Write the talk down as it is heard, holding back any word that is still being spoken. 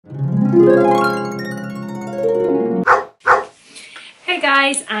Hey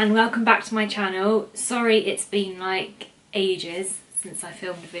guys, and welcome back to my channel. Sorry it's been like ages since I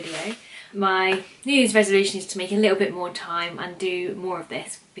filmed a video. My New Year's resolution is to make a little bit more time and do more of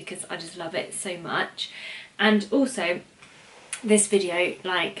this because I just love it so much. And also this video,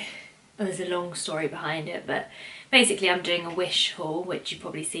 like, there's a long story behind it, but basically I'm doing a Wish haul, which you've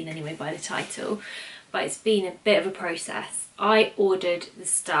probably seen anyway by the title, but it's been a bit of a process. I ordered the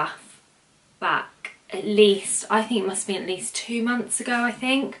stuff back at least, I think it must have been at least 2 months ago, I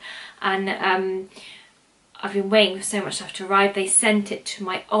think, and I've been waiting for so much stuff to arrive. They sent it to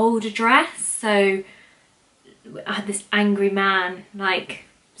my old address, so I had this angry man like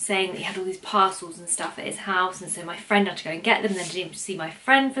saying that he had all these parcels and stuff at his house, and so my friend had to go and get them, then didn't even see my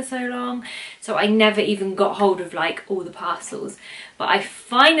friend for so long, so I never even got hold of like all the parcels. But I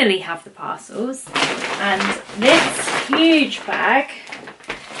finally have the parcels, and this huge bag,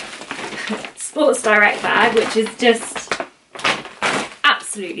 Sports Direct bag, which is just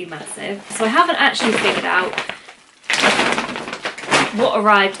absolutely massive. So I haven't actually figured out what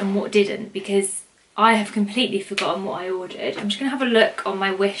arrived and what didn't, because I have completely forgotten what I ordered. I'm just going to have a look on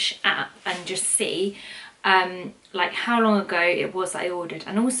my Wish app and just see like how long ago it was that I ordered,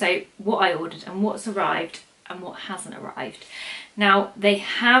 and also what I ordered and what's arrived and what hasn't arrived. Now, they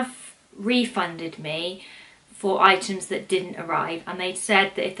have refunded me for items that didn't arrive, and they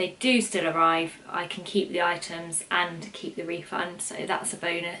said that if they do still arrive, I can keep the items and keep the refund, so that's a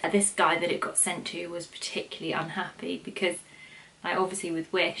bonus. This guy that it got sent to was particularly unhappy because, like, obviously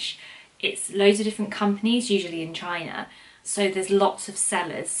with Wish, it's loads of different companies, usually in China, so there's lots of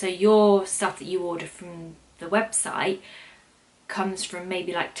sellers. So your stuff that you order from the website comes from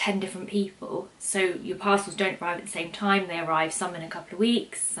maybe like 10 different people, so your parcels don't arrive at the same time. They arrive some in a couple of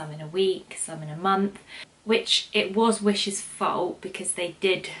weeks, some in a week, some in a month, which it was Wish's fault because they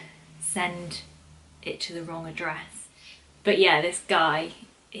did send it to the wrong address. But yeah, this guy,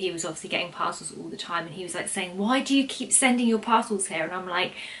 he was obviously getting parcels all the time, and he was like saying, why do you keep sending your parcels here? And I'm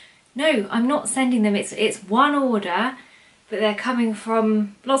like, no, I'm not sending them, it's one order, but they're coming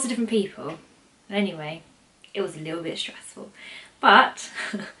from lots of different people. But anyway, it was a little bit stressful, but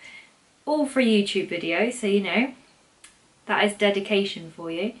all for a YouTube video, so you know, that is dedication for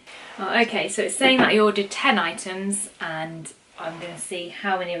you. Oh, okay, so it's saying that I ordered 10 items, and I'm going to see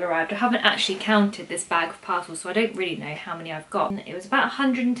how many have arrived. I haven't actually counted this bag of parcels, so I don't really know how many I've got. It was about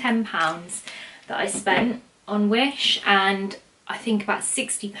 £110 that I spent on Wish, and I think about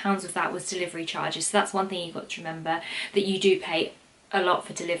 £60 of that was delivery charges. So that's one thing you've got to remember, that you do pay a lot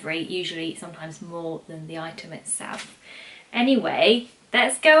for delivery, usually sometimes more than the item itself. Anyway,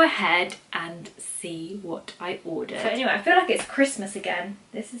 let's go ahead and see what I ordered. So anyway, I feel like it's Christmas again.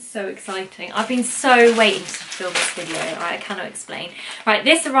 This is so exciting. I've been so waiting to film this video, I cannot explain. Right,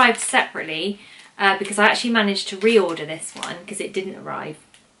 this arrived separately because I actually managed to reorder this one because it didn't arrive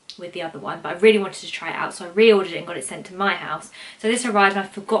with the other one, but I really wanted to try it out, so I reordered it and got it sent to my house. So this arrived and I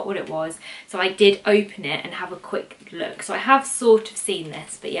forgot what it was, so I did open it and have a quick look. So I have sort of seen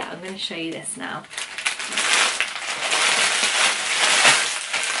this, but yeah, I'm going to show you this now.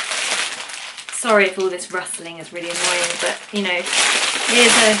 Sorry if all this rustling is really annoying, but you know,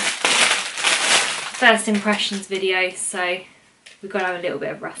 here's a first impressions video, so we've got to have a little bit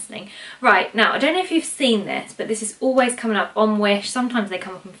of rustling. Right, now I don't know if you've seen this, but this is always coming up on Wish. Sometimes they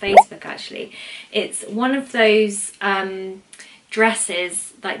come up on Facebook actually. It's one of those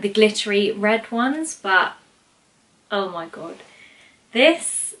dresses, like the glittery red ones, but oh my god.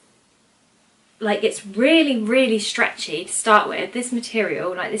 This, like, it's really stretchy to start with. This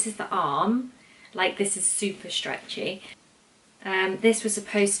material, like, this is the arm, like, this is super stretchy. This was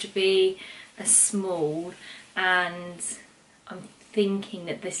supposed to be a small, and I'm thinking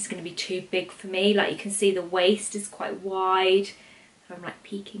that this is going to be too big for me. Like, you can see the waist is quite wide. I'm like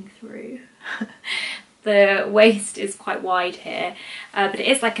peeking through. The waist is quite wide here, but it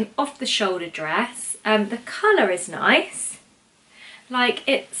is like an off-the-shoulder dress. The colour is nice. Like,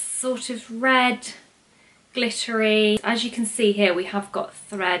 it's sort of red, glittery. As you can see here, we have got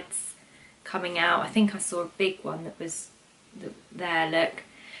threads coming out. I think I saw a big one that was there, look.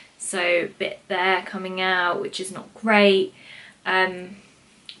 So a bit there coming out, which is not great. But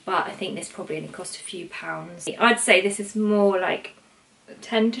I think this probably only cost a few pounds. I'd say this is more like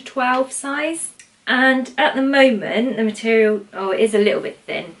 10 to 12 size. And at the moment, the material, oh, it is a little bit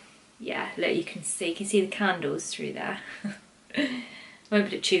thin. Yeah, look, you can see the candles through there. I won't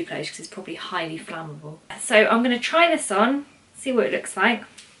put it too close because it's probably highly flammable. So I'm going to try this on, see what it looks like,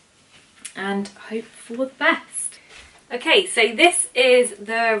 and hope for the best. Okay, so this is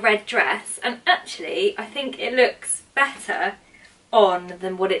the red dress, and actually I think it looks better on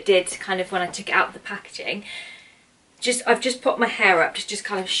than what it did kind of when I took it out of the packaging. I've just put my hair up to just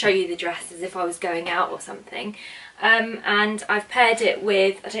kind of show you the dress as if I was going out or something. And I've paired it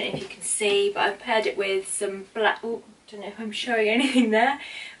with, I don't know if you can see, but I've paired it with some black, oh, I don't know if I'm showing anything there,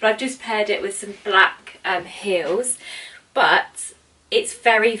 but I've just paired it with some black heels. But it's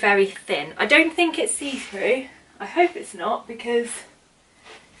very, very thin. I don't think it's see-through. I hope it's not, because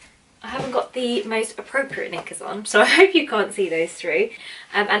I haven't got the most appropriate knickers on, so I hope you can't see those through.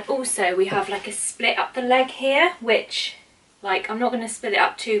 And also we have like a split up the leg here, which, like, I'm not going to split it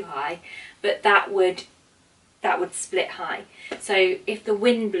up too high, but that would split high. So if the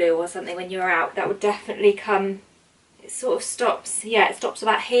wind blew or something when you're out, that would definitely come, it sort of stops, yeah, it stops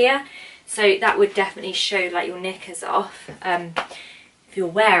about here. So that would definitely show like your knickers off, if you're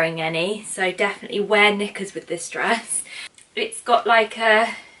wearing any. So definitely wear knickers with this dress. It's got like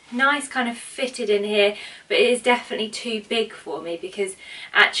a nice kind of fitted in here, but it is definitely too big for me because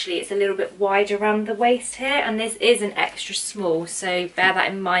actually it's a little bit wide around the waist here, and this is an extra small, so bear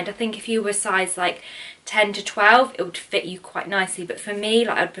that in mind. I think if you were size like 10 to 12 it would fit you quite nicely, but for me,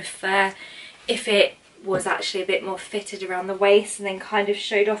 like, I'd prefer if it was actually a bit more fitted around the waist and then kind of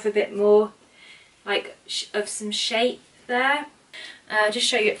showed off a bit more like of some shape there. I'll just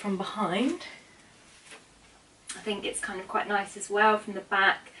show you it from behind. I think it's kind of quite nice as well from the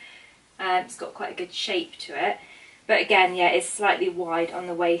back. It's got quite a good shape to it, but again, yeah, it's slightly wide on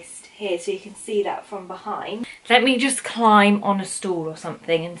the waist here, so you can see that from behind. Let me just climb on a stool or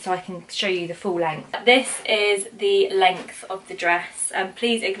something, and so I can show you the full length. This is the length of the dress, and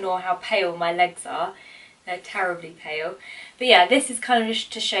please ignore how pale my legs are. They're terribly pale. But yeah, this is kind of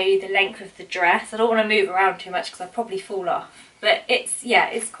just to show you the length of the dress. I don't want to move around too much because I'd probably fall off, but it's, yeah,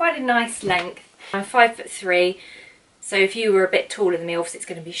 it's quite a nice length. I'm 5'3". So if you were a bit taller than me, obviously it's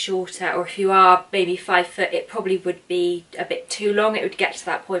going to be shorter, or if you are maybe 5 foot, it probably would be a bit too long. It would get to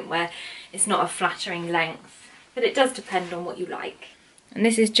that point where it's not a flattering length, but it does depend on what you like. And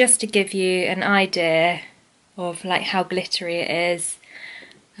this is just to give you an idea of like how glittery it is,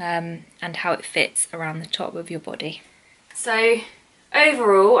 and how it fits around the top of your body. So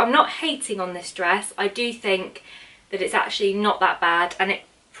overall, I'm not hating on this dress. I do think that it's actually not that bad, and it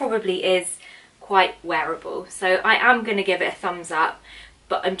probably is quite wearable, so I am going to give it a thumbs up,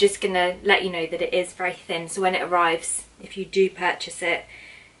 but I'm just going to let you know that it is very thin, so when it arrives, if you do purchase it,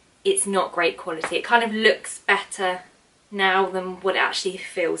 it's not great quality. It kind of looks better now than what it actually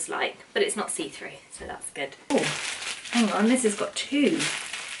feels like, but it's not see-through, so that's good. Oh, hang on, this has got two.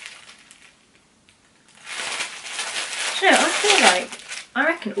 No, I feel like, I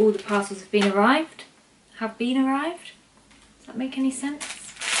reckon all the parcels have been arrived. Does that make any sense?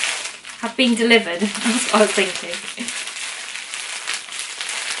 Have been delivered. That's what I was thinking.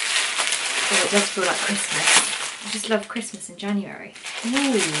 Oh, it does feel like Christmas. I just love Christmas in January.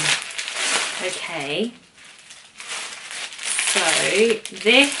 Ooh. Okay. So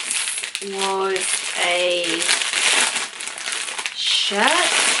this was a shirt,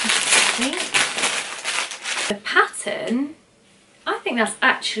 I think. The pattern, I think that's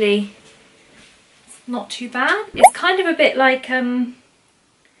actually not too bad. It's kind of a bit like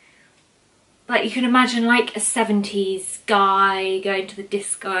you can imagine like a 70s guy going to the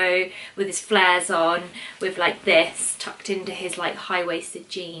disco with his flares on, with like this tucked into his like high-waisted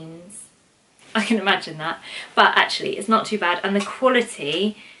jeans. I can imagine that, but actually it's not too bad, and the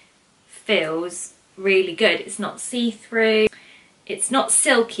quality feels really good. It's not see-through, it's not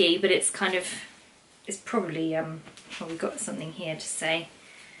silky, but it's kind of, it's probably well, we've got something here to say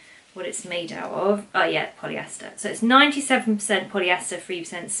what it's made out of. Oh yeah, polyester. So it's 97% polyester,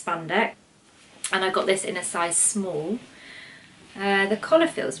 3% spandex. And I got this in a size small. The collar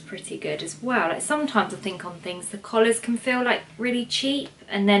feels pretty good as well. Like sometimes I think on things the collars can feel like really cheap,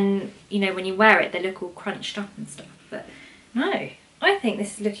 and then, you know, when you wear it they look all crunched up and stuff, but no, I think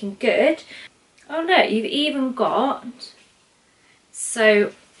this is looking good. Oh look, you've even got,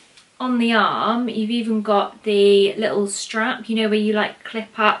 so on the arm you've even got the little strap, you know, where you like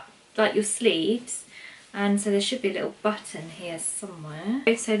clip up like your sleeves. And so there should be a little button here somewhere.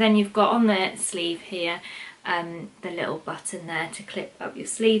 So then you've got on the sleeve here the little button there to clip up your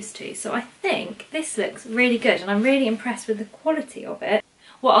sleeves to. So I think this looks really good, and I'm really impressed with the quality of it.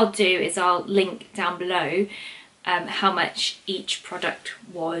 What I'll do is I'll link down below how much each product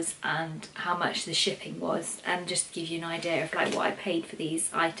was and how much the shipping was, and just give you an idea of like what I paid for these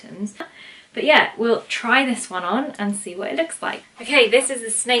items. But yeah, we'll try this one on and see what it looks like. Okay, this is a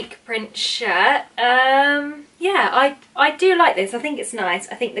snake print shirt. Yeah, I do like this. I think it's nice.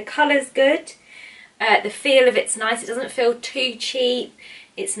 I think the colour's good. The feel of it's nice. It doesn't feel too cheap.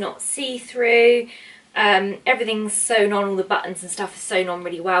 It's not see-through. Everything's sewn on, all the buttons and stuff are sewn on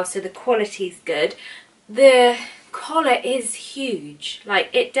really well, so the quality's good. The collar is huge, like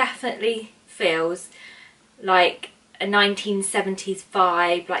it definitely feels like a 1970s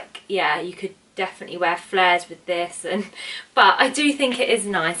vibe. Like, yeah, you could definitely wear flares with this, but I do think it is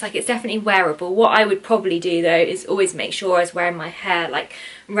nice. Like, it's definitely wearable. What I would probably do though is always make sure I was wearing my hair like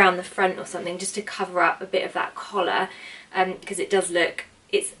around the front or something, just to cover up a bit of that collar, because it does look,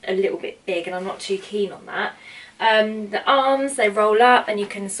 it's a little bit big and I'm not too keen on that. The arms, they roll up and you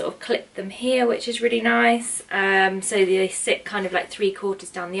can sort of clip them here, which is really nice. So they sit kind of like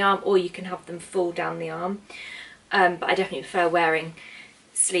 3/4 down the arm, or you can have them full down the arm. But I definitely prefer wearing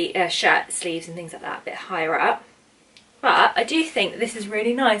shirt sleeves and things like that a bit higher up. But I do think this is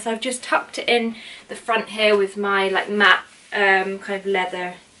really nice. I've just tucked it in the front here with my like matte kind of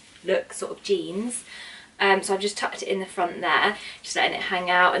leather look sort of jeans. So I've just tucked it in the front there, just letting it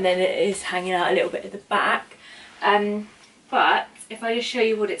hang out, and then it is hanging out a little bit at the back. But if I just show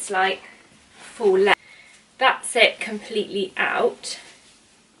you what it's like full length, that's it completely out.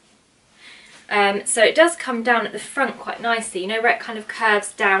 So it does come down at the front quite nicely, you know, where it kind of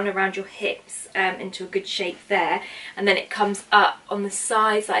curves down around your hips into a good shape there, and then it comes up on the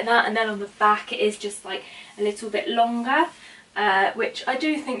sides like that, and then on the back it is just like a little bit longer, which I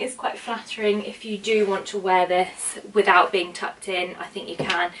do think is quite flattering. If you do want to wear this without being tucked in, I think you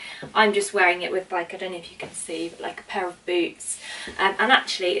can. I'm just wearing it with, like, I don't know if you can see, but like a pair of boots, and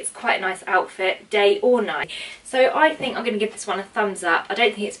actually it's quite a nice outfit day or night. So I think I'm going to give this one a thumbs up. I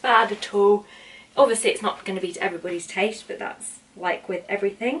don't think it's bad at all. Obviously it's not going to be to everybody's taste, but that's like with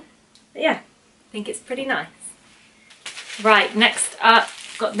everything. But yeah, I think it's pretty nice. Right, next up,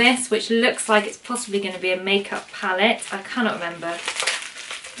 got this, which looks like it's possibly going to be a makeup palette. I cannot remember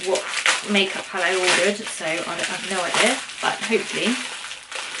what makeup palette I ordered, so I have no idea, but hopefully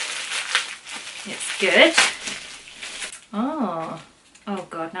it's good. Oh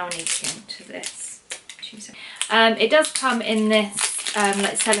god, now I need to get into this. It does come in this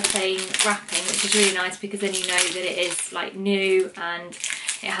like cellophane wrapping, which is really nice, because then you know that it is like new and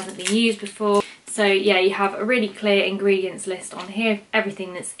it hasn't been used before. So yeah, you have a really clear ingredients list on here,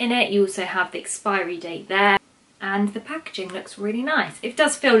 everything that's in it. You also have the expiry date there, and the packaging looks really nice. It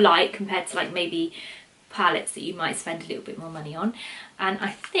does feel light compared to like maybe palettes that you might spend a little bit more money on, and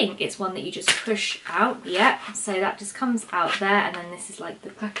I think it's one that you just push out. Yeah, so that just comes out there, and then this is like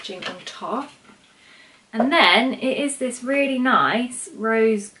the packaging on top. And then it is this really nice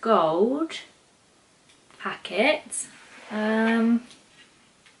rose gold packet.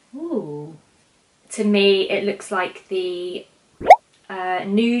 Ooh. To me it looks like the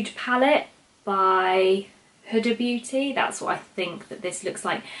Nude palette by LRE Beauty. That's what I think that this looks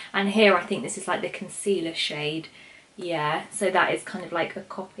like. And here I think this is like the concealer shade. Yeah, so that is kind of like a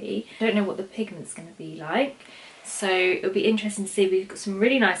copy. I don't know what the pigment's going to be like, so it'll be interesting to see. We've got some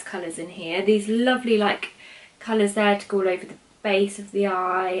really nice colours in here. These lovely like colours there to go all over the base of the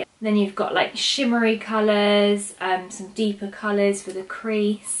eye. Then you've got like shimmery colours, some deeper colours for the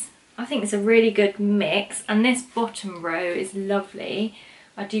crease. I think it's a really good mix, and this bottom row is lovely.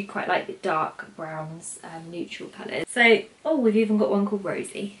 I do quite like the dark browns, neutral colours. So, oh, we've even got one called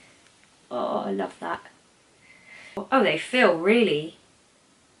Rosie. Oh, I love that. Oh, they feel really,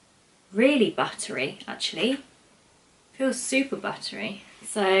 really buttery, actually. Feels super buttery.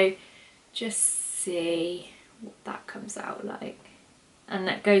 So, just see what that comes out like. And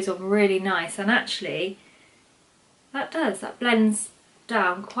that goes on really nice, and actually, that blends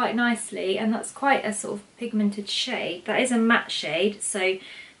down quite nicely, and that's quite a sort of pigmented shade. That is a matte shade, so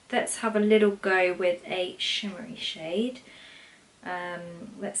let's have a little go with a shimmery shade.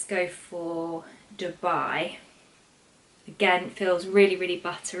 Let's go for Dubai. Again, it feels really, really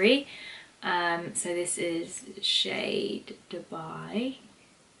buttery. So this is shade Dubai,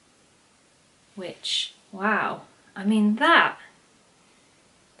 which, wow, I mean that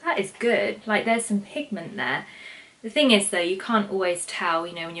is good. Like, there's some pigment there. The thing is though, you can't always tell,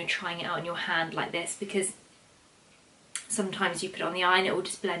 you know, when you're trying it out on your hand like this, because sometimes you put it on the eye and it all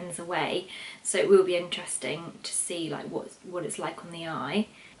just blends away. So it will be interesting to see like what it's like on the eye.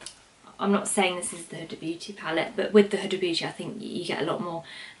 I'm not saying this is the LRE Beauty palette, but with the LRE Beauty I think you get a lot more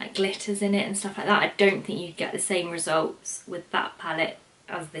like glitters in it and stuff like that. I don't think you get the same results with that palette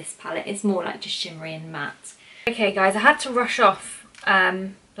as this palette. It's more like just shimmery and matte. Okay guys, I had to rush off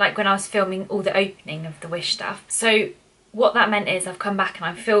like when I was filming all the opening of the Wish stuff. So what that meant is I've come back and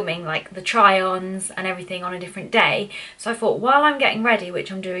I'm filming like the try-ons and everything on a different day. So I thought while I'm getting ready,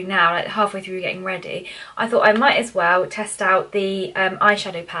 which I'm doing now, like halfway through getting ready, I thought I might as well test out the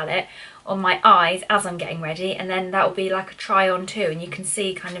eyeshadow palette on my eyes as I'm getting ready, and then that will be like a try on too, and you can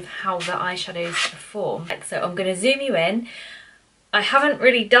see kind of how the eyeshadows perform. So I'm going to zoom you in. I haven't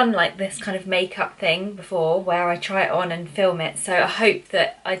really done like this kind of makeup thing before where I try it on and film it, so I hope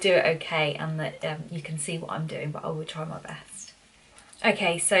that I do it okay and that you can see what I'm doing, but I will try my best.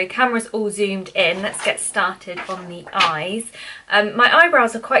 Okay, so camera's all zoomed in. Let's get started on the eyes. My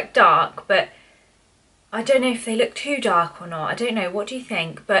eyebrows are quite dark, but I don't know if they look too dark or not. I don't know, what do you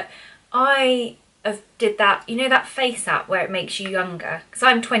think? But I did that, you know, that face app where it makes you younger, because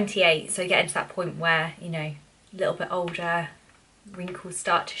I'm 28, so getting to that point where, you know, a little bit older, wrinkles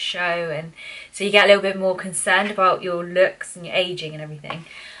start to show, and so you get a little bit more concerned about your looks and your aging and everything.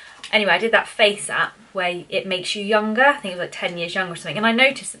 Anyway, I did that face app where it makes you younger. I think it was like 10 years younger or something, and I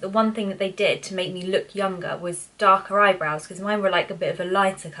noticed that the one thing that they did to make me look younger was darker eyebrows, because mine were like a bit of a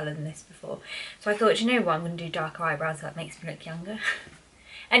lighter colour than this before. So I thought, you know what, I'm going to do darker eyebrows, that makes me look younger.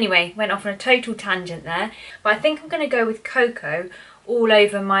 Anyway, went off on a total tangent there, but I think I'm going to go with Cocoa all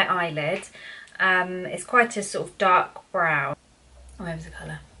over my eyelid. It's quite a sort of dark brown. Where's the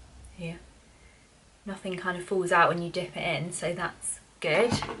colour? Here. Nothing kind of falls out when you dip it in, so that's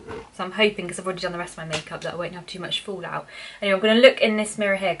good. So I'm hoping, because I've already done the rest of my makeup, that I won't have too much fallout. Anyway, I'm going to look in this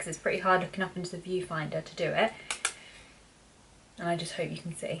mirror here because it's pretty hard looking up into the viewfinder to do it. And I just hope you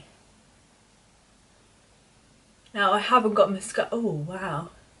can see. Now I haven't got mascara. Oh wow.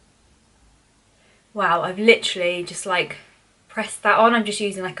 Wow, I've literally just like pressed that on. I'm just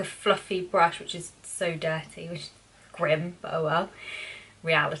using like a fluffy brush, which is so dirty, which is grim, but oh well,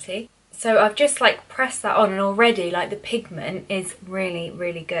 reality. So I've just like pressed that on, and already like the pigment is really,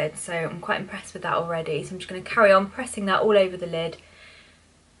 really good. So I'm quite impressed with that already. So I'm just going to carry on pressing that all over the lid.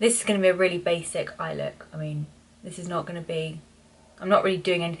 This is going to be a really basic eye look. I mean, this is not going to be, I'm not really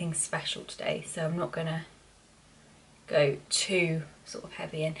doing anything special today, so I'm not going to go too sort of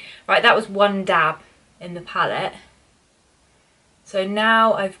heavy in. Right, that was one dab in the palette. So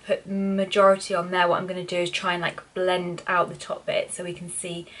now I've put majority on there, what I'm going to do is try and like blend out the top bit so we can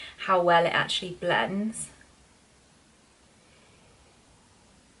see how well it actually blends.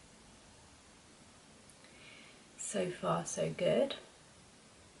 So far so good.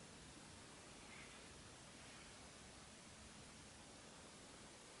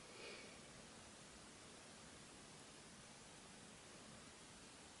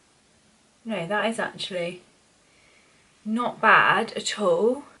 No, that is actually not bad at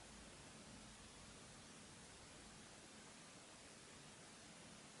all.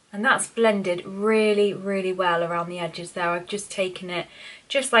 And that's blended really, really well around the edges there. I've just taken it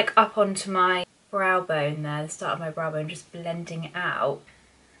just like up onto my brow bone there, the start of my brow bone, just blending it out.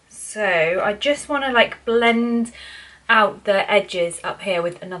 So I just want to like blend out the edges up here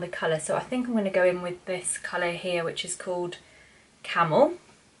with another colour. So I think I'm going to go in with this colour here, which is called Camel.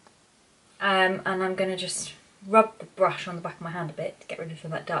 And I'm going to just rub the brush on the back of my hand a bit to get rid of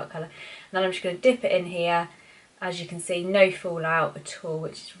some of that dark colour. And then I'm just going to dip it in here. As you can see, no fallout at all,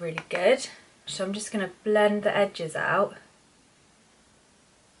 which is really good. So I'm just going to blend the edges out.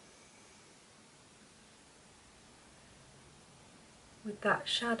 With that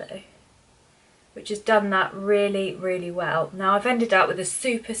shadow, which has done that really, really well. Now I've ended up with a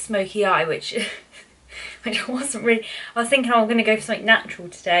super smoky eye, which I wasn't really, I was thinking, oh, I'm going to go for something natural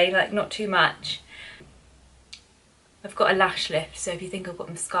today, like not too much. I've got a lash lift, so if you think I've got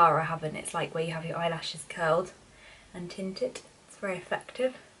mascara, I haven't. It's like where you have your eyelashes curled and tinted. It's very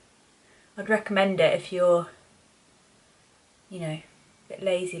effective. I'd recommend it if you're, you know, a bit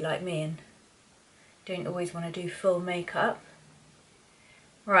lazy like me and don't always want to do full makeup.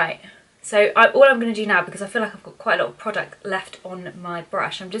 Right, so all I'm going to do now, because I feel like I've got quite a lot of product left on my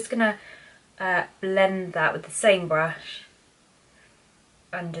brush, I'm just going to blend that with the same brush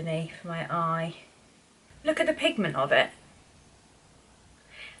underneath my eye. Look at the pigment of it.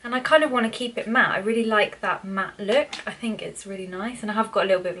 And I kind of want to keep it matte. I really like that matte look. I think it's really nice. And I have got a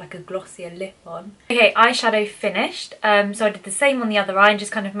little bit of like a glossier lip on. Okay, eyeshadow finished. So I did the same on the other eye and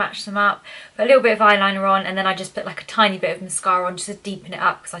just kind of matched them up. Put a little bit of eyeliner on, and then I just put like a tiny bit of mascara on just to deepen it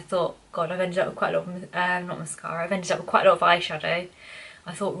up, because I thought, God, I've ended up with quite a lot of, not mascara, I've ended up with quite a lot of eyeshadow.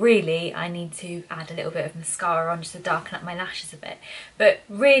 I thought really I need to add a little bit of mascara on just to darken up my lashes a bit. But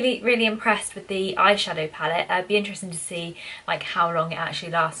really, really impressed with the eyeshadow palette. It'd be interesting to see like how long it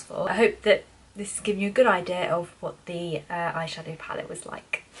actually lasts for. I hope that this has given you a good idea of what the eyeshadow palette was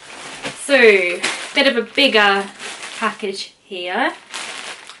like. So, bit of a bigger package here.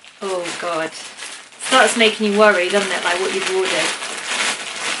 Oh God. starts making you worry, doesn't it, like what you've ordered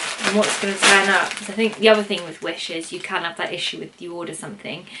and what's going to turn up. Because I think the other thing with Wish is you can have that issue with you order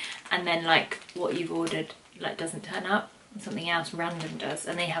something and then like what you've ordered like doesn't turn up and something else random does,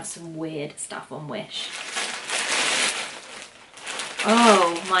 and they have some weird stuff on Wish.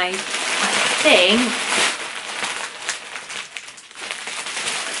 Oh my,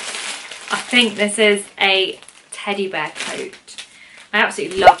 I think this is a teddy bear coat. I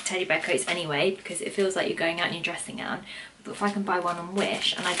absolutely love teddy bear coats anyway because it feels like you're going out in your dressing gown. But if I can buy one on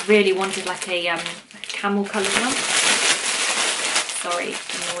Wish, and I'd really wanted like a camel coloured one. Sorry,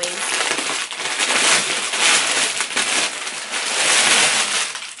 the noise.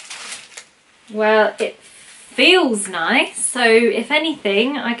 Well, it feels nice, so if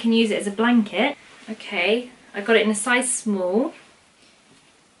anything I can use it as a blanket. Okay, I got it in a size small.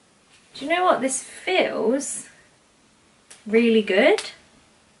 Do you know what, this feels really good.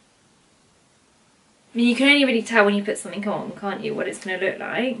 I mean, you can only really tell when you put something on, can't you, what it's going to look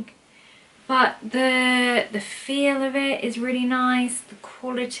like. But the feel of it is really nice, the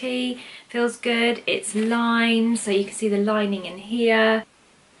quality feels good, it's lined, so you can see the lining in here.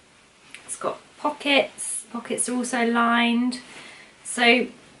 It's got pockets are also lined. So, I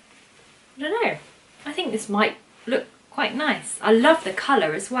don't know, I think this might look quite nice. I love the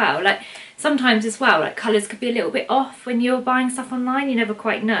colour as well. Like sometimes as well, like colours could be a little bit off when you're buying stuff online, you never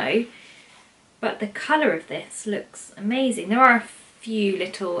quite know. But the colour of this looks amazing. There are a few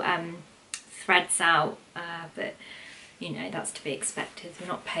little threads out, but you know, that's to be expected. We're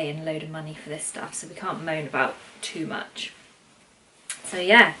not paying a load of money for this stuff, so we can't moan about too much. So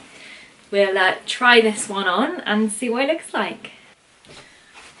yeah, we'll try this one on and see what it looks like.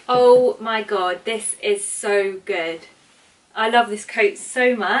 Oh my god, this is so good. I love this coat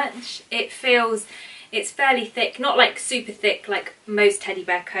so much. It feels, it's fairly thick, not like super thick like most teddy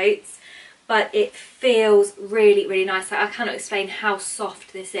bear coats, but it feels really, really nice. Like, I cannot explain how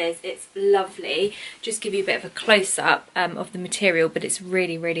soft this is. It's lovely. Just give you a bit of a close-up of the material, but it's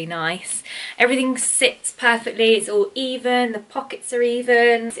really, really nice. Everything sits perfectly. It's all even. The pockets are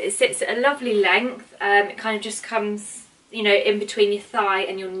even. It sits at a lovely length. It kind of just comes, you know, in between your thigh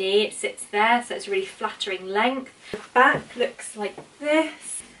and your knee. It sits there, so it's a really flattering length. The back looks like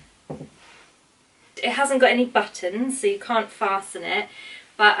this. It hasn't got any buttons, so you can't fasten it.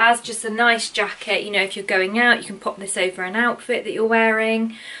 But as just a nice jacket, you know, if you're going out, you can pop this over an outfit that you're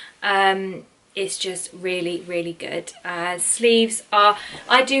wearing. It's just really, really good. Sleeves are,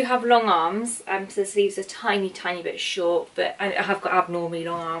 I do have long arms, so the sleeves are tiny, tiny bit short, but I have got abnormally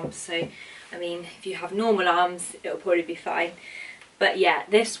long arms, so I mean, if you have normal arms, it'll probably be fine. But yeah,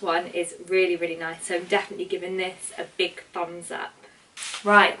 this one is really, really nice, so I'm definitely giving this a big thumbs up.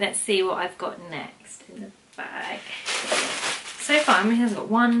 Right, let's see what I've got next in the bag. So far, I mean, I've got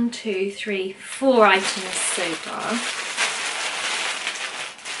 1, 2, 3, 4 items so far.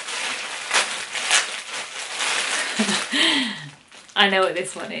 I know what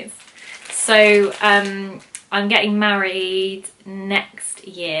this one is. So, I'm getting married next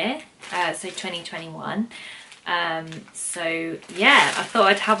year, so 2021. So yeah, I thought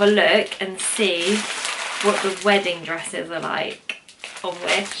I'd have a look and see what the wedding dresses are like on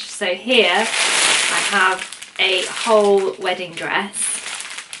Wish. So here I have a whole wedding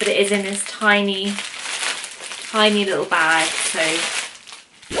dress, but it is in this tiny, tiny little bag, so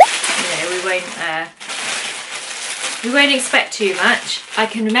you know, we won't expect too much. I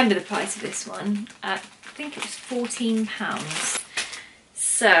can remember the price of this one. I think it was £14.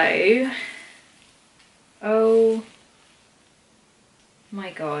 So, oh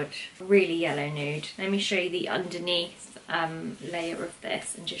my god, really yellow nude. Let me show you the underneath layer of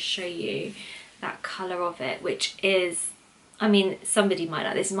this and just show you that colour of it, which is, I mean, somebody might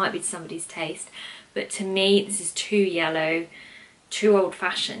like this, it might be somebody's taste, but to me this is too yellow, too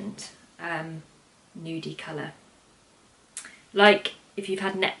old-fashioned, nudie colour. Like if you've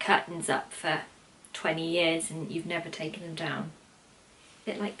had net curtains up for 20 years and you've never taken them down. A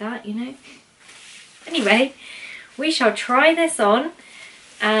bit like that, you know. Anyway, we shall try this on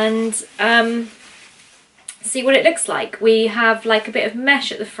and see what it looks like. We have like a bit of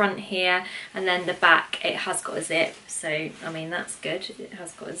mesh at the front here, and then the back, it has got a zip, so I mean that's good, it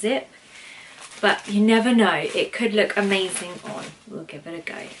has got a zip, but you never know, it could look amazing on. We'll give it a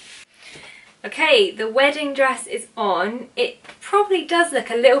go. Okay, the wedding dress is on. It probably does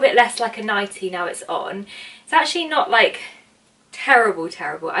look a little bit less like a nightie now it's on. It's actually not like terrible.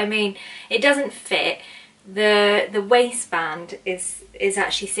 I mean, it doesn't fit. The waistband is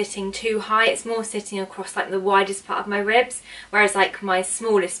actually sitting too high. It's more sitting across like the widest part of my ribs, whereas like my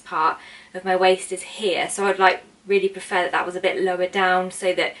smallest part of my waist is here, so I'd like really prefer that that was a bit lower down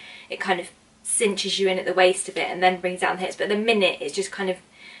so that it kind of cinches you in at the waist a bit and then brings down the hips, but at the minute it's just kind of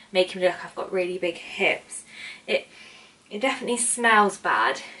making me look like I've got really big hips. It definitely smells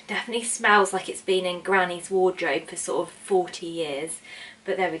bad. Definitely smells like it's been in Granny's wardrobe for sort of 40 years.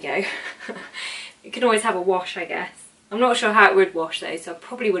 But there we go. You can always have a wash, I guess. I'm not sure how it would wash though, so I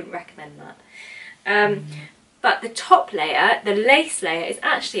probably wouldn't recommend that. But the top layer, the lace layer, is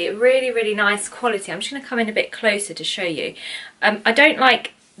actually a really, really nice quality. I'm just going to come in a bit closer to show you. I don't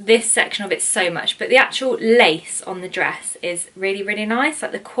like this section of it so much, but the actual lace on the dress is really, really nice.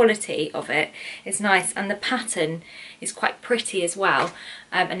 Like the quality of it is nice, and the pattern is quite pretty as well.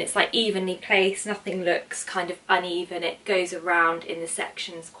 And it's like evenly placed, nothing looks kind of uneven. It goes around in the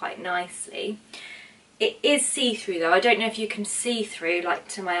sections quite nicely. It is see-through though. I don't know if you can see through like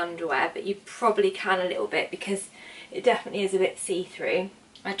to my underwear, but you probably can a little bit because it definitely is a bit see-through.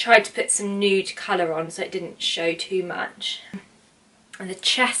 I tried to put some nude colour on so it didn't show too much. And the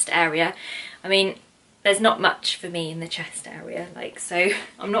chest area, I mean, there's not much for me in the chest area, like, so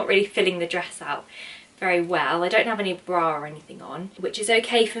I'm not really filling the dress out very well. I don't have any bra or anything on, which is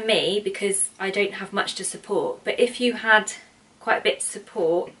okay for me because I don't have much to support. But if you had quite a bit to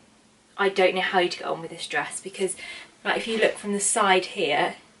support, I don't know how you'd get on with this dress, because like if you look from the side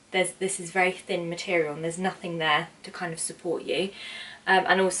here, this is very thin material and there's nothing there to kind of support you.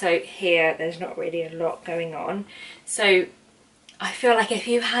 And also here, there's not really a lot going on. So I feel like if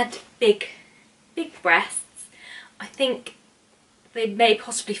you had big breasts, I think they may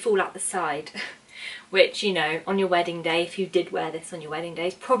possibly fall out the side, which, you know, on your wedding day, if you did wear this on your wedding day,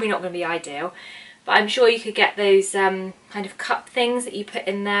 it's probably not going to be ideal. But I'm sure you could get those kind of cup things that you put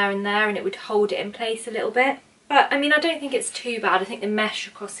in there and it would hold it in place a little bit. But I mean, I don't think it's too bad. I think the mesh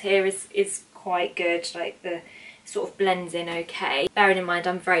across here is quite good, like the sort of blends in okay. Bearing in mind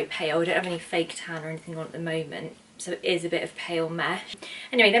I'm very pale, I don't have any fake tan or anything on at the moment, so it is a bit of pale mesh.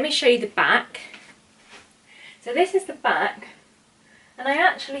 Anyway, let me show you the back. So this is the back, and I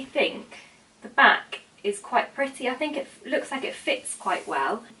actually think the back is quite pretty. I think it looks like it fits quite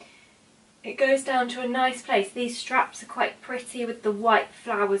well. It goes down to a nice place. These straps are quite pretty with the white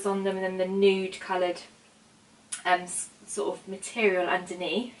flowers on them and then the nude coloured sort of material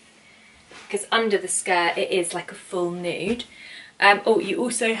underneath, because under the skirt it is like a full nude. Oh, you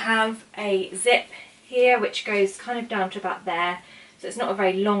also have a zip here which goes kind of down to about there, so it's not a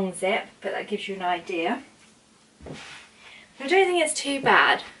very long zip, but that gives you an idea. I don't think it's too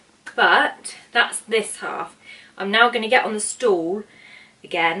bad, but that's this half. I'm now going to get on the stool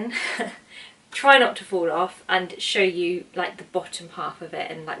again, try not to fall off, and show you like the bottom half of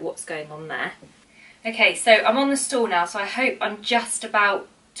it and like what's going on there. Okay, so I'm on the stool now, so I hope I'm just about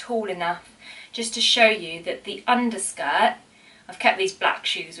tall enough just to show you that the underskirt, I've kept these black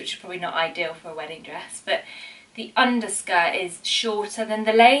shoes, which are probably not ideal for a wedding dress, but the underskirt is shorter than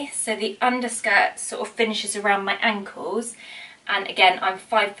the lace, so the underskirt sort of finishes around my ankles, and again I'm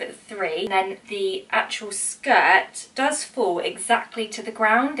 5'3", and then the actual skirt does fall exactly to the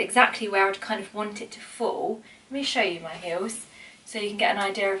ground, exactly where I'd kind of want it to fall. Let me show you my heels so you can get an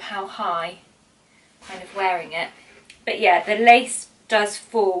idea of how high I'm kind of wearing it. But yeah, the lace does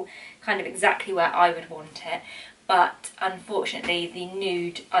fall kind of exactly where I would want it, but unfortunately the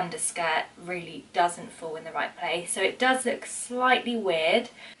nude underskirt really doesn't fall in the right place, so it does look slightly weird.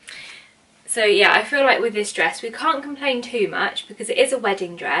 So yeah, I feel like with this dress we can't complain too much because it is a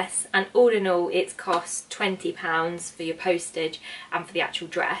wedding dress, and all in all it's cost £20 for your postage and for the actual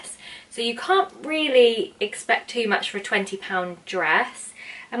dress, so you can't really expect too much for a £20 dress.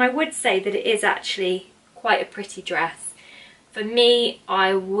 And I would say that it is actually quite a pretty dress. For me,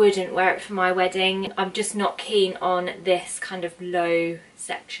 I wouldn't wear it for my wedding. I'm just not keen on this kind of low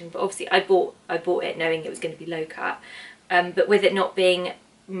section, but obviously I bought it knowing it was going to be low cut, but with it not being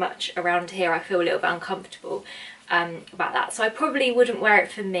much around here I feel a little bit uncomfortable about that, so I probably wouldn't wear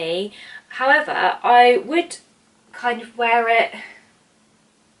it for me. However, I would kind of wear it,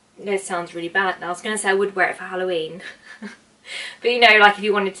 this sounds really bad now, I was going to say I would wear it for Halloween but you know, like if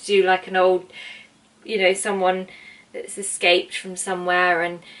you wanted to do like an old, you know, someone that's escaped from somewhere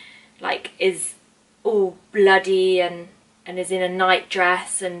and like is all bloody and is in a night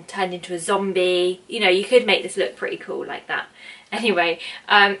dress and turned into a zombie, you know, you could make this look pretty cool like that. Anyway,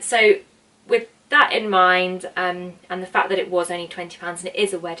 so with that in mind, and the fact that it was only £20 and it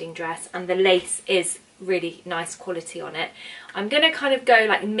is a wedding dress and the lace is really nice quality on it, I'm going to kind of go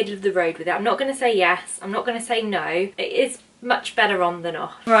like middle of the road with it. I'm not going to say yes, I'm not going to say no. It is much better on than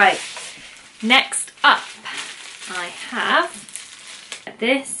off. Right, next up I have,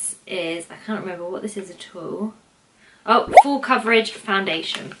 this is, I can't remember what this is at all. Oh, Full Coverage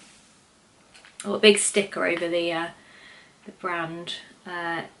Foundation. Oh, a big sticker over the brand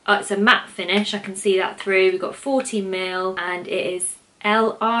It's a matte finish, I can see that through. We've got 14mm and it is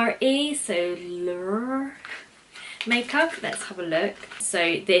LRE, so LRE makeup. Let's have a look.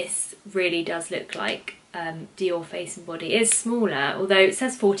 So this really does look like Dior Face and Body. It is smaller, although it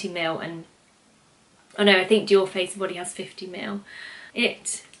says 40mm, and oh no, I think Dior Face and Body has 50mm.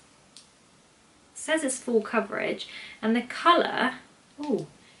 It says it's full coverage, and the colour, oh,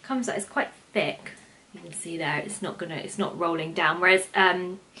 comes out, it's quite thick. You can see there, it's not rolling down, whereas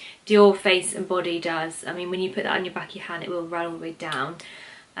Dior Face and Body does. I mean, when you put that on your back of your hand, it will roll all the way down,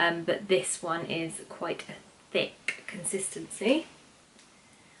 but this one is quite a thick consistency.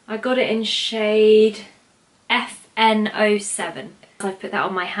 I got it in shade FN07. I've put that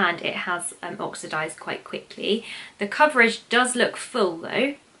on my hand, it has oxidised quite quickly. The coverage does look full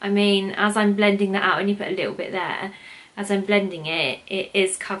though. I mean, as I'm blending that out, and you put a little bit there, as I'm blending it, it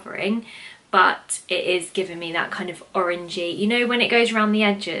is covering, but it is giving me that kind of orangey, you know, when it goes around the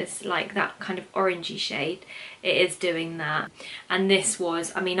edges, like that kind of orangey shade, it is doing that. And this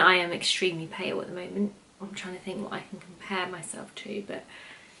was, I mean, I am extremely pale at the moment. I'm trying to think what I can compare myself to, but,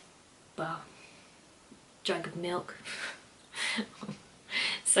 well, jug of milk.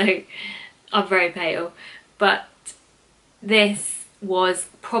 So, I'm very pale, but this was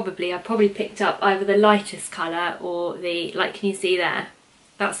probably, I probably picked up either the lightest colour or the, like, can you see there?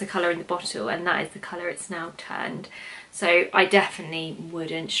 That's the colour in the bottle, and that is the colour it's now turned. So I definitely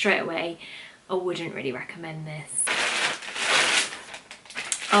wouldn't, straight away, I wouldn't really recommend this.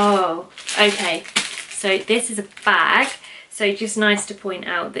 Oh, okay. So this is a bag. So just nice to point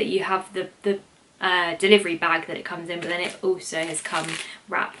out that you have the delivery bag that it comes in, but then it also has come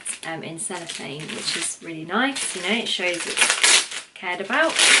wrapped in cellophane, which is really nice. You know, it shows it's cared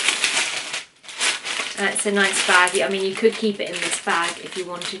about. It's a nice bag. I mean, you could keep it in this bag if you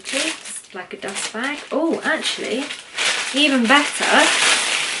wanted to, just like a dust bag. Oh, actually, even better,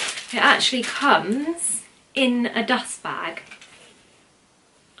 it actually comes in a dust bag.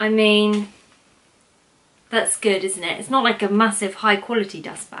 I mean, that's good, isn't it? It's not like a massive high quality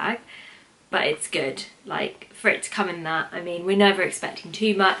dust bag, but it's good. Like, for it to come in that, I mean, we're never expecting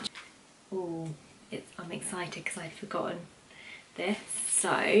too much. Oh, I'm excited because I'd forgotten this. So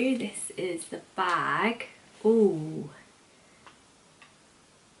this is the bag. Ooh.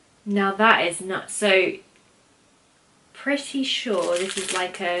 Now that is not so, pretty sure this is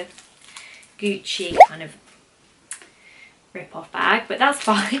like a Gucci kind of rip-off bag, but that's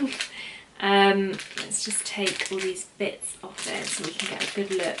fine. Let's just take all these bits off it so we can get a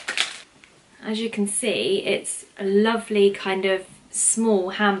good look. As you can see, it's a lovely kind of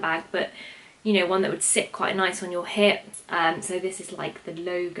small handbag, but you know, one that would sit quite nice on your hip. So this is like the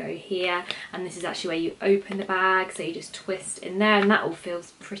logo here, and this is actually where you open the bag, so you just twist in there, and that all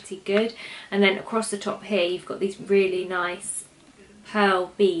feels pretty good. And then across the top here you've got these really nice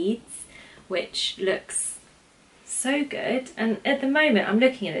pearl beads, which looks so good. And at the moment I'm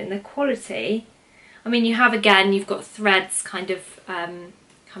looking at it, and the quality, I mean, you have, again, you've got threads kind of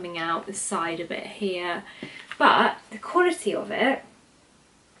coming out the side a bit here, but the quality of it,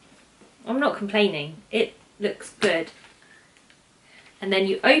 I'm not complaining. It looks good. And then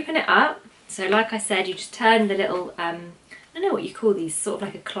you open it up. So like I said, you just turn the little, I don't know what you call these, sort of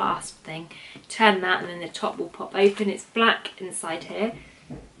like a clasp thing. Turn that and then the top will pop open. It's black inside here.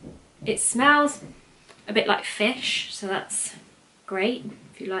 It smells a bit like fish, so that's great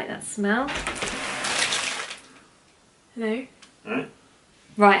if you like that smell. Hello? Huh?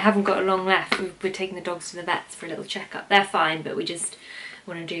 Right, haven't got long left. We're taking the dogs to the vets for a little checkup. They're fine, but we just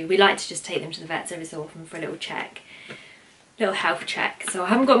want to do, we like to just take them to the vets every so often for a little check, little health check. So I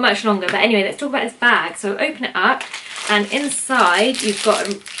haven't got much longer, but anyway, let's talk about this bag. So open it up, and inside you've got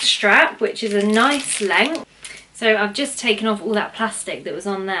a strap, which is a nice length. So I've just taken off all that plastic that was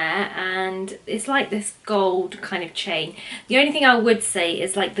on there, and it's like this gold kind of chain. The only thing I would say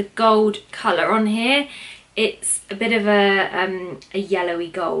is, like, the gold colour on here, it's a bit of a yellowy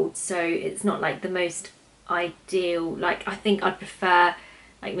gold, so it's not like the most ideal. Like, I think I'd prefer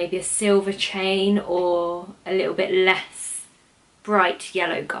like maybe a silver chain or a little bit less bright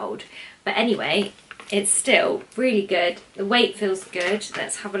yellow gold. But anyway, it's still really good. The weight feels good.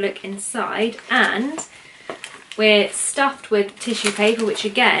 Let's have a look inside, and we're stuffed with tissue paper, which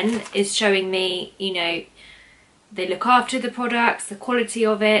again is showing me, you know, they look after the products, the quality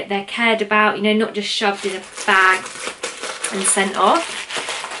of it, they're cared about, you know, not just shoved in a bag and sent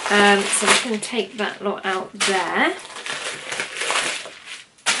off. So I'm just going to take that lot out there.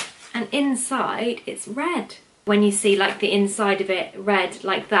 And inside it's red. When you see like the inside of it red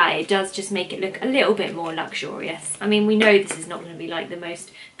like that, it does just make it look a little bit more luxurious. I mean, we know this is not going to be like the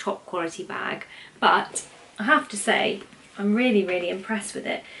most top quality bag, but I have to say, I'm really, really impressed with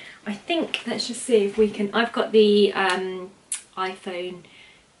it. I think, let's just see if we can, I've got the iPhone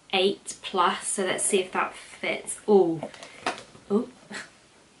 8 Plus, so let's see if that fits. Oh,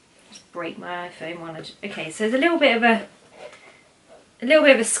 just break my iPhone while I just, okay, so there's a little bit of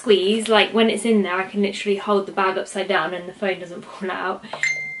a squeeze, like when it's in there I can literally hold the bag upside down and the phone doesn't fall out,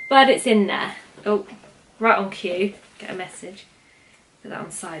 but it's in there. Oh, right on cue, get a message, put that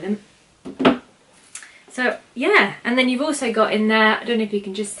on silent. So yeah, and then you've also got in there, I don't know if you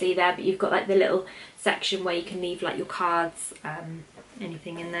can just see there, but you've got like the little section where you can leave like your cards,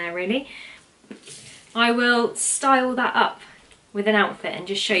 anything in there really. I will style that up with an outfit and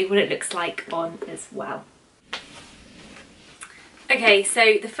just show you what it looks like on as well. Okay,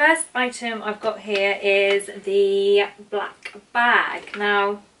 so the first item I've got here is the black bag.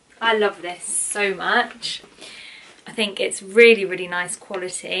 Now, I love this so much. I think it's really, really nice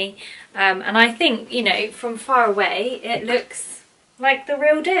quality. And I think, you know, from far away, it looks like the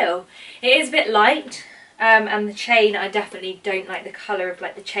real deal. It is a bit light, and the chain, I definitely don't like the colour of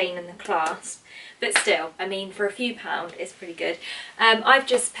like the chain and the clasp. But still, I mean, for a few pound, it's pretty good. I've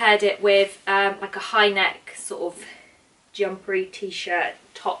just paired it with like a high neck sort of jumpery t-shirt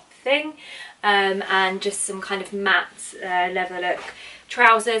top thing, and just some kind of matte leather look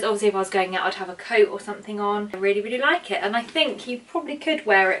trousers. Obviously if I was going out I'd have a coat or something on. I really, really like it, and I think you probably could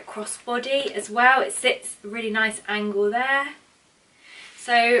wear it crossbody as well. It sits a really nice angle there.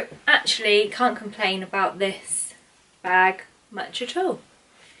 So actually can't complain about this bag much at all.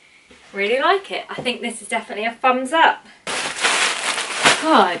 Really like it. I think this is definitely a thumbs up.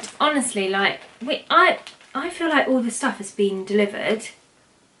 God, honestly, like I feel like all the stuff has been delivered,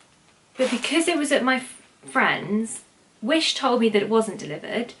 but because it was at my friend's, Wish told me that it wasn't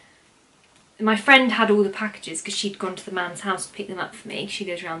delivered. My friend had all the packages because she'd gone to the man's house to pick them up for me. She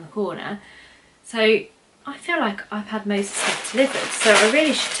lives around the corner. So I feel like I've had most of the stuff delivered. So I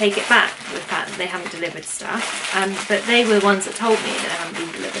really should take it back for the fact that they haven't delivered stuff. But they were the ones that told me that it hadn't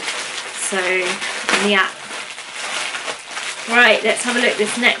been delivered. So, in the app. Right, let's have a look at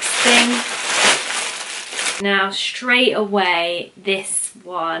this next thing. Now, straight away, this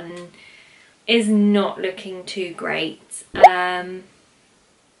one is not looking too great. The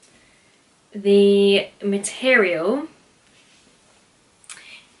material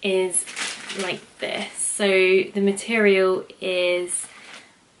is like this. So the material is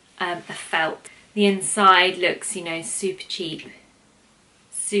a felt. The inside looks, you know, super cheap,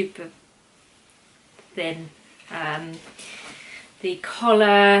 super thin. The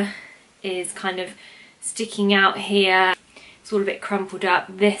collar is kind of sticking out here. It's all a bit crumpled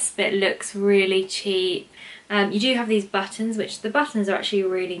up. This bit looks really cheap. You do have these buttons, which the buttons are actually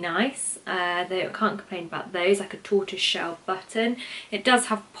really nice. I can't complain about those, like a tortoise shell button. It does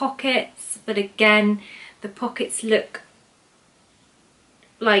have pockets, but again, the pockets look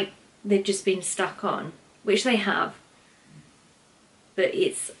like they've just been stuck on, which they have, but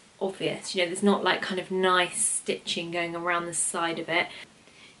it's obvious, you know, there's not like kind of nice stitching going around the side of it.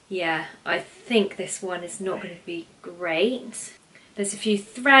 Yeah, I think this one is not going to be great. There's a few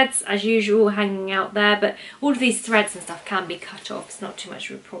threads as usual hanging out there, but all of these threads and stuff can be cut off. It's not too much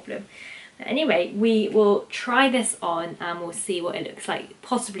of a problem. But anyway, we will try this on and we'll see what it looks like. It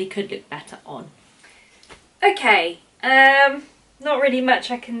possibly could look better on. Okay, not really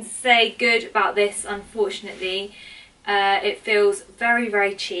much I can say good about this, unfortunately. It feels very,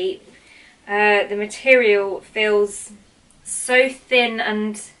 very cheap. The material feels so thin,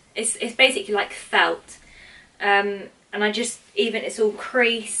 and it's basically like felt. And I just, even it's all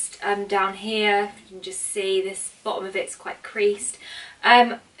creased down here. You can just see this bottom of it's quite creased.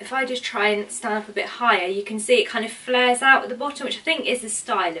 If I just try and stand up a bit higher, you can see it kind of flares out at the bottom, which I think is the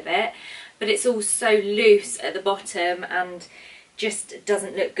style of it, but it's all so loose at the bottom and just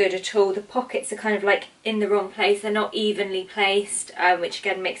doesn't look good at all. The pockets are kind of like in the wrong place. They're not evenly placed, which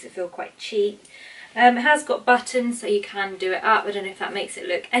again makes it feel quite cheap. It has got buttons so you can do it up. I don't know if that makes it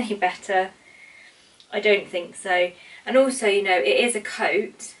look any better. I don't think so. And also, you know, it is a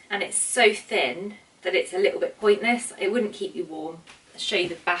coat and it's so thin that it's a little bit pointless. It wouldn't keep you warm. I'll show you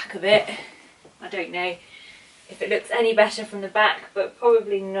the back of it. I don't know if it looks any better from the back, but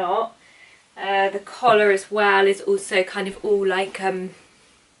probably not. The collar as well is also kind of all like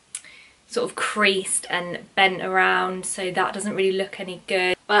sort of creased and bent around, so that doesn't really look any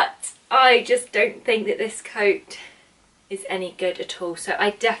good. But I just don't think that this coat is any good at all, so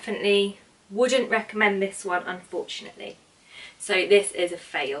I definitely wouldn't recommend this one, unfortunately. So this is a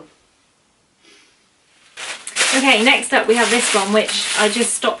fail. Okay, next up we have this one, which I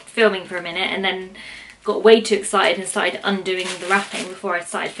just stopped filming for a minute and then got way too excited and started undoing the wrapping before I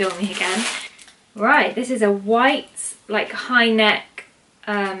started filming again. Right, this is a white, like high neck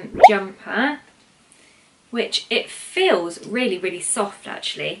jumper, which it feels really, really soft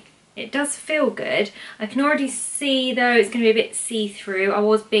actually. It does feel good. I can already see though it's going to be a bit see-through. I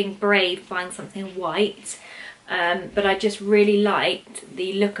was being brave buying something white, but I just really liked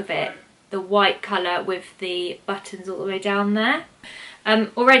the look of it. The white colour with the buttons all the way down there.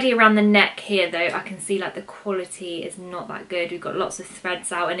 Already around the neck here though, I can see like the quality is not that good. We've got lots of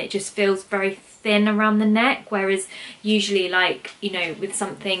threads out and it just feels very thin around the neck, whereas usually, like, you know, with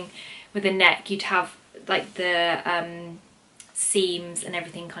something with a neck you'd have like the seams and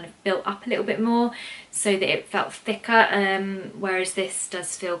everything kind of built up a little bit more so that it felt thicker, whereas this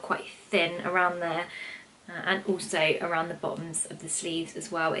does feel quite thin around there, and also around the bottoms of the sleeves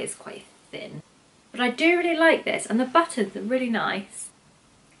as well. It is quite thin, but I do really like this, and the buttons are really nice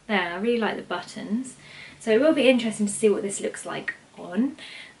there. I really like the buttons, so it will be interesting to see what this looks like on.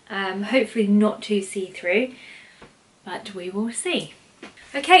 Hopefully not too see-through, but we will see.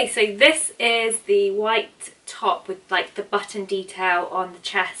 Okay, so this is the white top with like the button detail on the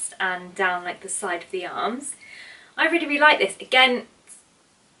chest and down like the side of the arms. I really, really like this. Again,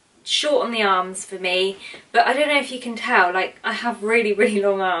 short on the arms for me, but I don't know if you can tell, like I have really, really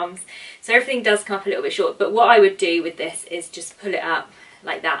long arms, so everything does come up a little bit short. But what I would do with this is just pull it up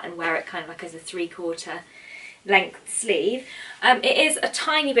like that and wear it kind of like as a 3/4 length sleeve. It is a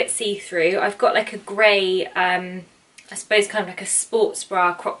tiny bit see-through. I've got like a grey, I suppose kind of like a sports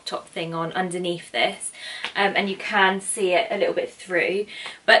bra crop top thing on underneath this, and you can see it a little bit through,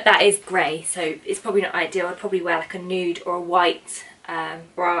 but that is grey, so it's probably not ideal. I'd probably wear like a nude or a white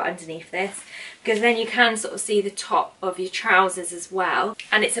bra underneath this, because then you can sort of see the top of your trousers as well.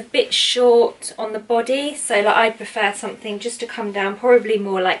 And it's a bit short on the body, so like I'd prefer something just to come down probably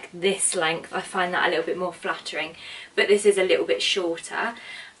more like this length. I find that a little bit more flattering, but this is a little bit shorter.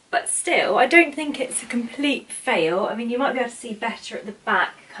 But still, I don't think it's a complete fail. I mean, you might be able to see better at the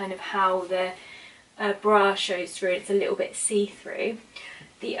back kind of how the bra shows through. It's a little bit see-through.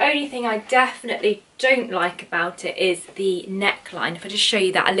 The only thing I definitely don't like about it is the neckline. If I just show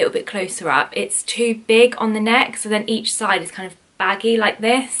you that a little bit closer up, it's too big on the neck, so then each side is kind of baggy like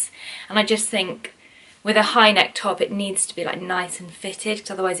this. And I just think with a high neck top it needs to be like nice and fitted,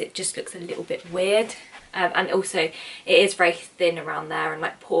 because otherwise it just looks a little bit weird. And also it is very thin around there and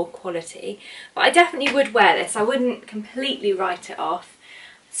like poor quality, but I definitely would wear this. I wouldn't completely write it off.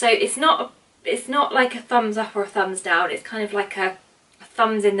 So it's not like a thumbs up or a thumbs down. It's kind of like a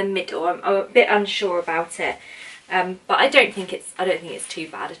thumbs in the middle. I'm a bit unsure about it, but I don't think it's too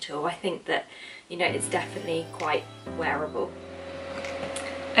bad at all. I think that, you know, it's definitely quite wearable.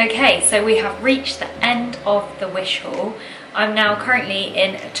 Okay, so we have reached the end of the Wish haul. I'm now currently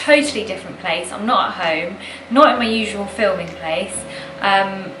in a totally different place. I'm not at home, not in my usual filming place,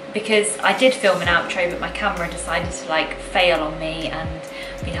 because I did film an outro but my camera decided to like fail on me and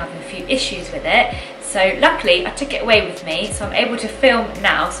I've been having a few issues with it. So luckily I took it away with me, so I'm able to film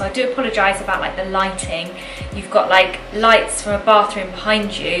now. So I do apologise about like the lighting. You've got like lights from a bathroom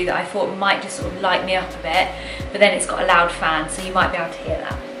behind you that I thought might just sort of light me up a bit, but then it's got a loud fan, so you might be able to hear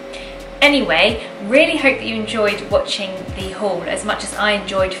that. Anyway, really hope that you enjoyed watching the haul as much as I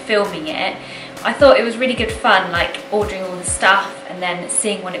enjoyed filming it. I thought it was really good fun, like ordering all the stuff and then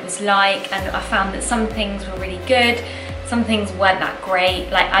seeing what it was like, and I found that some things were really good, some things weren't that great,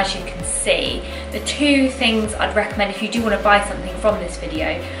 like as you can see. The two things I'd recommend if you do want to buy something from this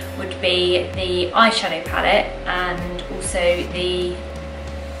video would be the eyeshadow palette and also the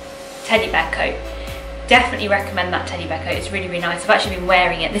teddy bear coat. Definitely recommend that teddy bear coat. It's really, really nice. I've actually been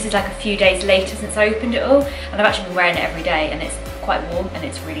wearing it. This is like a few days later since I opened it all, and I've actually been wearing it every day, and it's quite warm and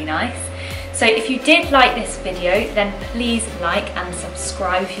it's really nice. So if you did like this video, then please like and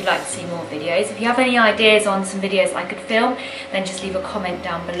subscribe if you'd like to see more videos. If you have any ideas on some videos I could film, then just leave a comment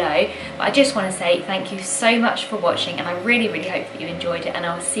down below. But I just want to say thank you so much for watching, and I really, really hope that you enjoyed it, and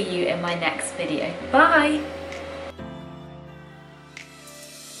I'll see you in my next video. Bye!